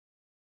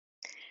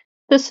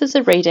This is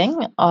a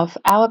reading of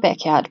Our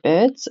Backyard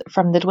Birds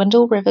from the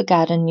Dwindle River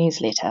Garden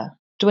newsletter,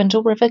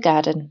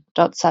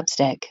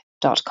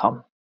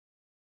 dwindlerivergarden.substack.com.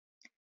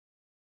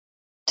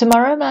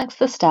 Tomorrow marks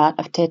the start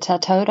of Te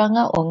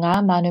Tauranga o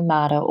Ngā Manu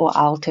Mara o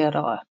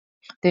Aotearoa,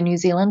 the New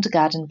Zealand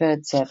Garden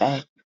Bird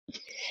Survey.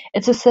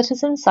 It's a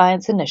citizen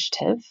science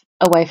initiative,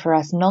 a way for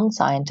us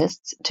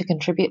non-scientists to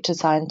contribute to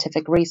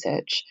scientific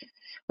research,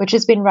 which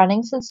has been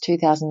running since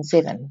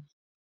 2007.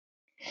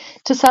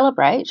 To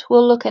celebrate,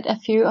 we'll look at a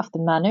few of the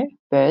manu,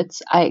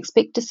 birds, I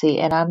expect to see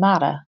in our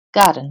Mara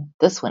garden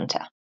this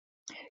winter.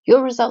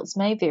 Your results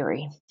may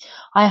vary.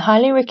 I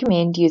highly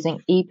recommend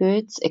using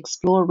eBird's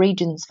Explore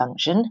Regions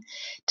function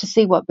to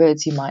see what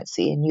birds you might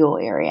see in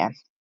your area.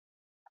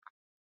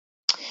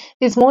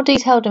 There's more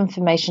detailed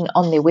information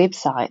on their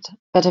website,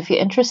 but if you're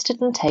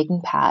interested in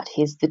taking part,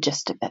 here's the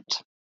gist of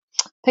it.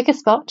 Pick a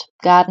spot,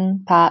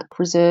 garden, park,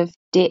 reserve,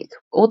 deck,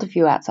 or the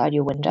view outside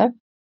your window.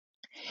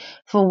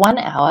 For 1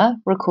 hour,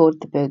 record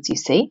the birds you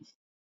see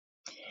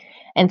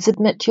and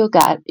submit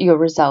your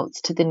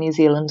results to the New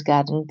Zealand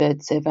Garden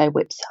Bird Survey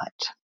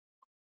website.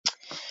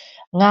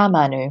 Ngā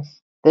manu,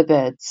 the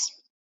birds.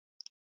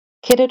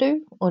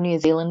 Kereru or New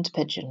Zealand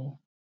pigeon.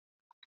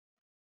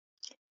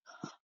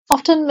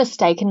 Often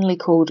mistakenly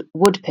called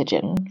wood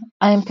pigeon,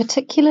 I am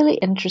particularly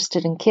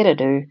interested in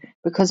kereru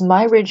because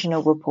my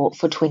regional report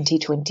for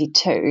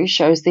 2022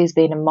 shows there's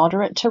been a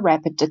moderate to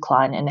rapid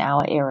decline in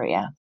our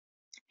area.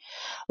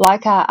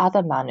 Like our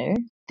other manu,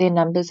 their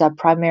numbers are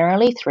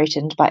primarily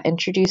threatened by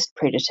introduced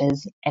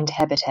predators and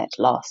habitat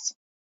loss.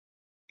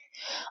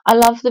 I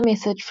love the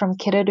message from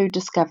Kereru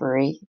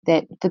Discovery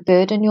that the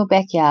bird in your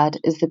backyard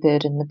is the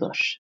bird in the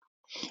bush.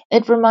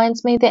 It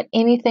reminds me that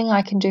anything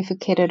I can do for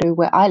kereru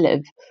where I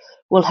live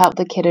will help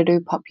the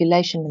kereru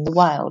population in the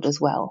wild as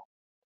well.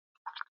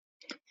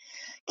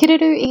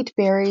 Kereru eat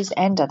berries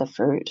and other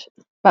fruit,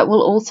 but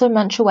will also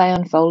munch away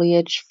on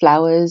foliage,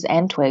 flowers,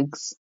 and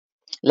twigs.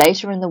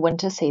 Later in the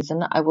winter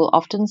season, I will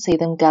often see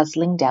them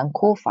guzzling down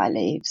kōwhai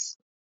leaves.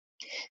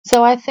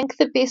 So I think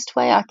the best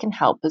way I can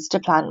help is to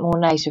plant more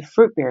native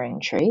fruit-bearing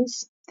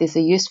trees. There's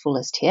a useful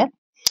list here.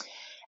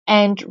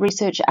 And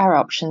research our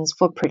options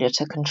for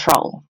predator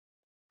control.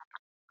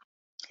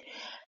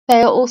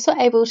 They are also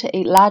able to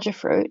eat larger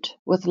fruit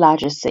with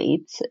larger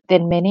seeds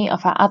than many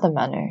of our other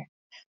manu,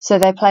 so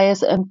they play a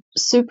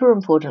super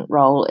important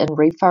role in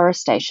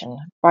reforestation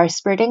by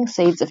spreading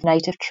seeds of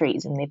native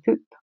trees in their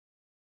poop.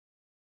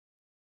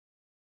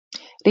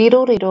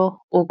 Riroriro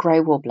or grey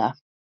warbler.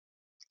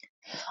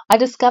 I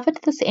discovered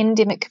this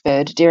endemic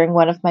bird during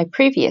one of my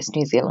previous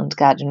New Zealand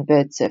Garden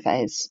Bird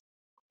surveys.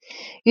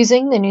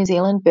 Using the New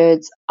Zealand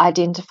Birds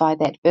Identify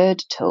That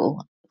Bird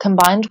tool,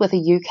 combined with a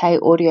UK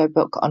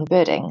audiobook on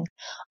birding,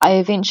 I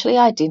eventually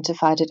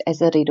identified it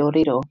as a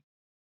riroriro.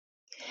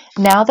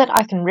 Now that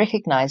I can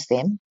recognise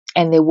them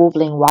and their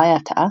warbling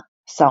waiata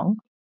song,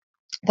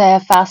 they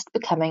are fast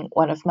becoming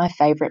one of my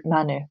favourite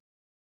manu.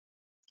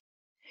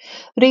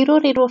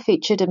 Riroriro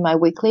featured in my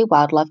weekly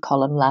wildlife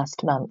column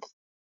last month.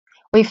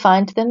 We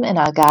find them in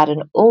our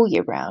garden all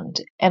year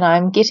round, and I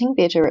am getting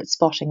better at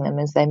spotting them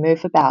as they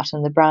move about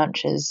in the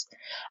branches,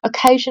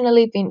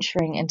 occasionally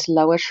venturing into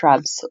lower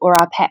shrubs or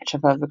our patch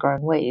of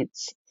overgrown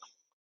weeds.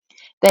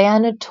 They are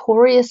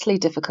notoriously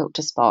difficult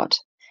to spot,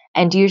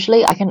 and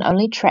usually I can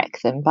only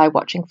track them by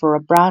watching for a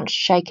branch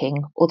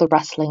shaking or the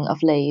rustling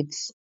of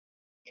leaves.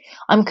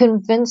 I'm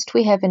convinced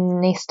we have a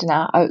nest in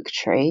our oak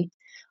tree.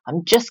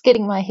 I'm just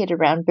getting my head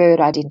around bird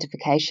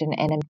identification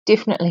and am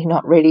definitely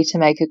not ready to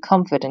make a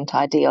confident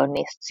idea on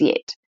nests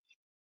yet.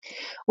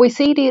 We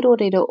see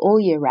riroriro all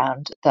year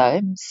round, though,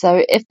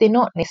 so if they're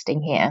not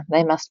nesting here,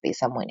 they must be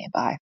somewhere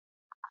nearby.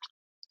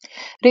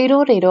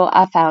 Riroriro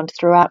are found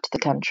throughout the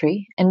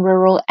country, in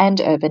rural and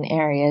urban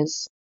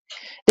areas.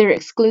 They're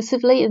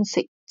exclusively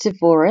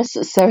insectivorous,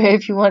 so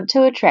if you want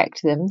to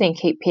attract them, then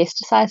keep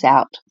pesticides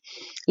out,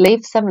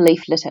 leave some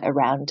leaf litter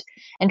around,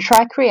 and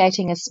try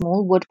creating a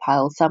small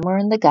woodpile somewhere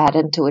in the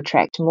garden to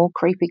attract more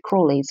creepy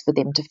crawlies for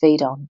them to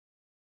feed on.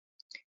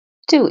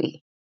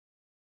 Tui.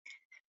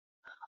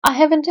 I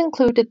haven't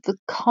included the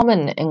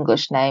common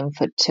English name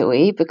for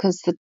tui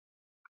because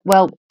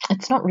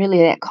it's not really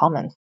that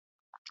common.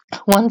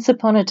 Once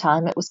upon a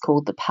time it was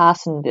called the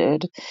parson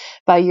bird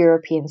by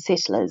European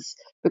settlers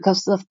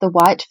because of the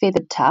white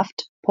feathered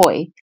tuft,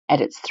 poi,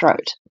 at its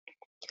throat.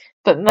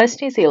 But most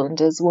New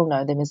Zealanders will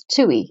know them as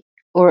tui,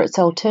 or its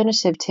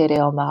alternative te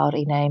reo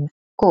Māori name,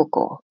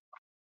 kōkō.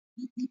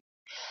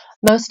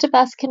 Most of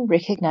us can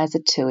recognise a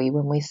tui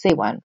when we see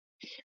one,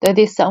 though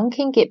their song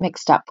can get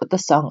mixed up with the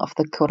song of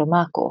the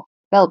koromako,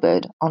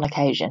 bellbird, on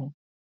occasion.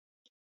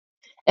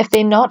 If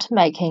they're not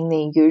making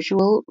their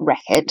usual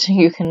racket,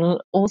 you can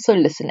also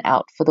listen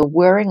out for the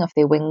whirring of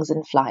their wings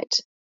in flight.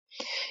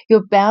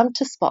 You're bound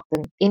to spot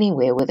them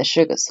anywhere with a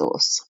sugar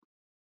source.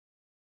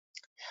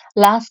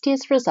 Last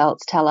year's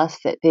results tell us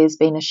that there's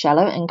been a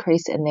shallow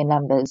increase in their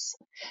numbers,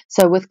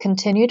 so with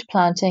continued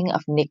planting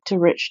of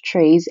nectar-rich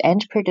trees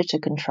and predator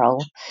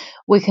control,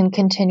 we can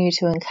continue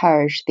to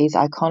encourage these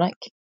iconic,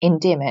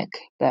 endemic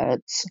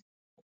birds.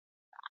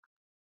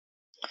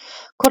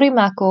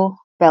 Korimako,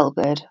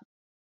 bellbird,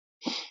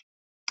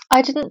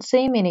 I didn't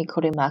see many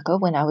koremaka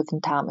when I was in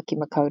Tāmaki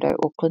Makaurau,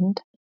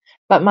 Auckland,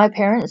 but my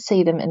parents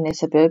see them in their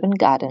suburban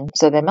garden,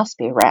 so they must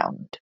be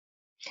around.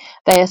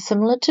 They are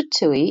similar to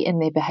tui in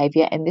their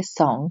behaviour and their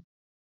song,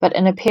 but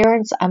in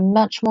appearance are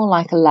much more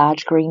like a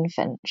large green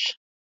finch.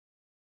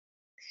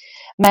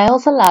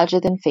 Males are larger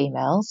than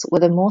females,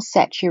 with a more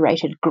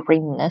saturated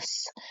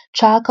greenness,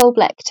 charcoal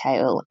black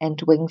tail and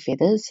wing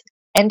feathers,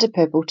 and a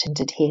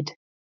purple-tinted head.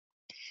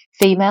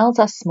 Females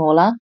are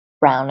smaller,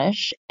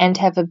 brownish, and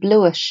have a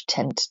bluish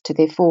tint to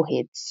their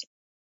foreheads.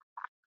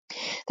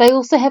 They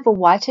also have a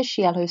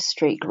whitish-yellow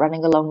streak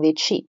running along their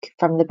cheek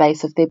from the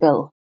base of their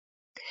bill.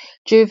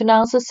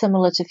 Juveniles are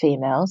similar to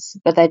females,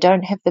 but they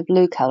don't have the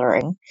blue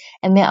colouring,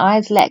 and their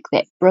eyes lack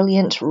that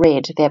brilliant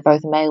red that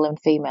both male and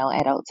female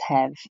adults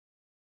have.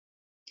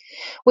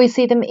 We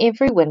see them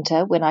every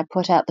winter when I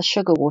put out the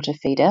sugar water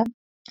feeder,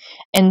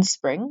 in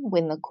spring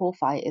when the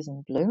kōwhai is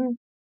in bloom,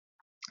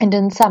 and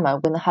in summer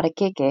when the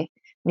harakeke,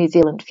 New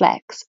Zealand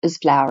flax, is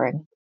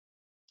flowering.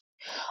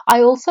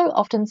 I also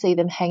often see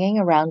them hanging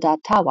around our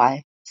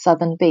tawai,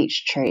 southern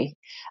beech tree,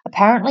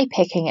 apparently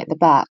pecking at the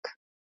bark.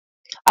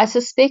 I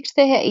suspect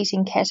they are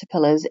eating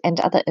caterpillars and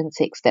other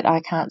insects that I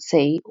can't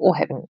see or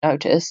haven't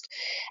noticed,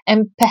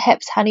 and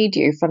perhaps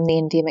honeydew from the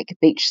endemic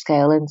beech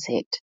scale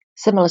insect,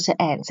 similar to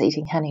ants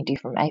eating honeydew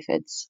from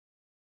aphids.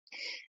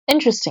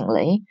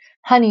 Interestingly,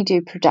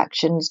 honeydew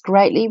production is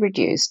greatly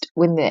reduced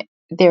when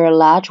there are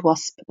large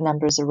wasp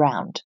numbers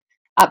around,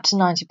 up to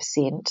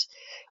 90%,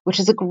 which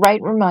is a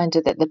great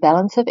reminder that the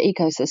balance of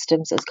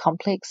ecosystems is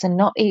complex and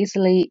not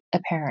easily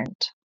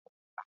apparent.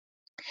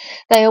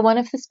 They are one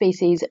of the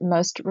species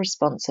most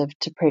responsive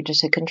to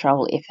predator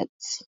control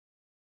efforts.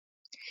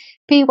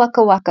 Pea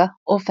waka waka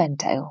or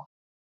fantail.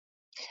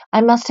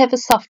 I must have a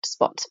soft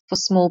spot for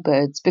small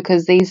birds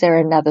because these are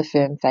another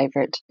firm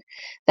favourite.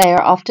 They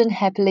are often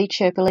happily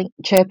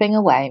chirping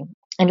away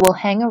and will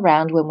hang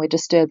around when we're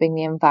disturbing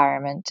the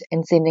environment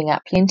and sending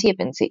up plenty of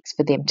insects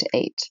for them to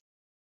eat.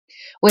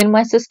 When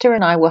my sister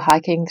and I were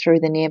hiking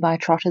through the nearby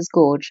Trotters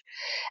Gorge,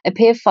 a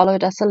pair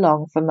followed us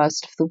along for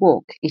most of the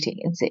walk, eating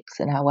insects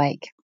in our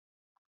wake.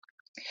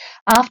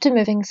 After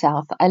moving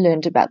south, I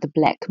learned about the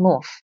black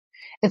morph.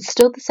 It's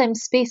still the same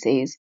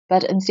species,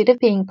 but instead of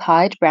being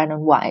pied brown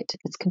and white,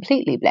 it's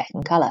completely black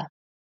in colour.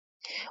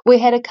 We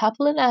had a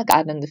couple in our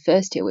garden the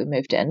first year we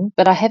moved in,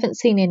 but I haven't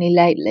seen any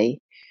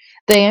lately.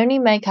 They only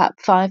make up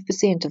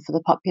 5% of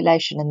the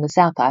population in the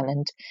South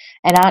Island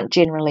and aren't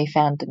generally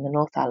found in the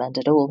North Island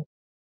at all.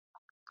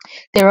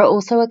 There are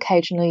also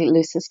occasionally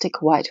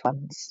leucistic white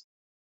ones.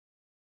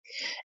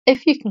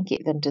 If you can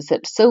get them to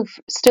sit still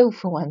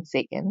for 1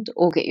 second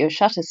or get your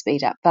shutter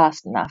speed up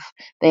fast enough,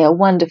 they are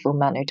wonderful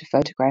manu to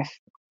photograph.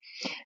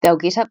 They'll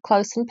get up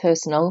close and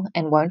personal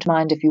and won't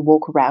mind if you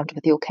walk around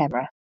with your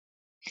camera.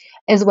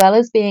 As well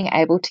as being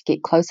able to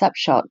get close-up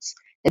shots,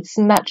 it's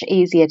much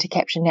easier to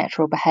capture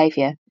natural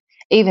behaviour,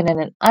 even in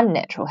an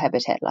unnatural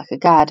habitat like a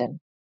garden.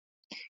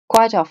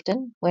 Quite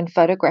often, when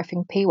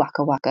photographing pea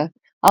waka waka,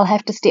 I'll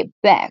have to step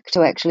back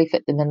to actually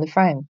fit them in the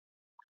frame.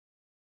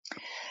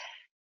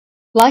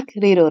 Like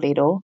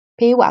riro,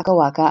 pea waka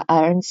waka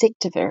are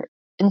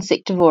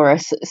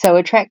insectivorous, so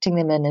attracting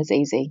them in is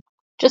easy.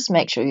 Just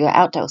make sure your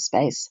outdoor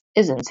space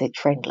is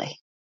insect-friendly.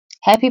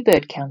 Happy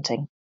bird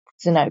counting,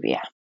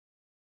 Zenobia.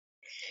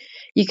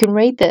 You can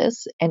read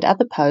this and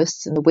other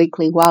posts in the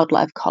weekly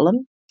wildlife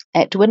column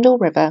at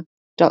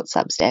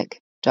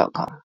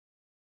dwindleriver.substack.com.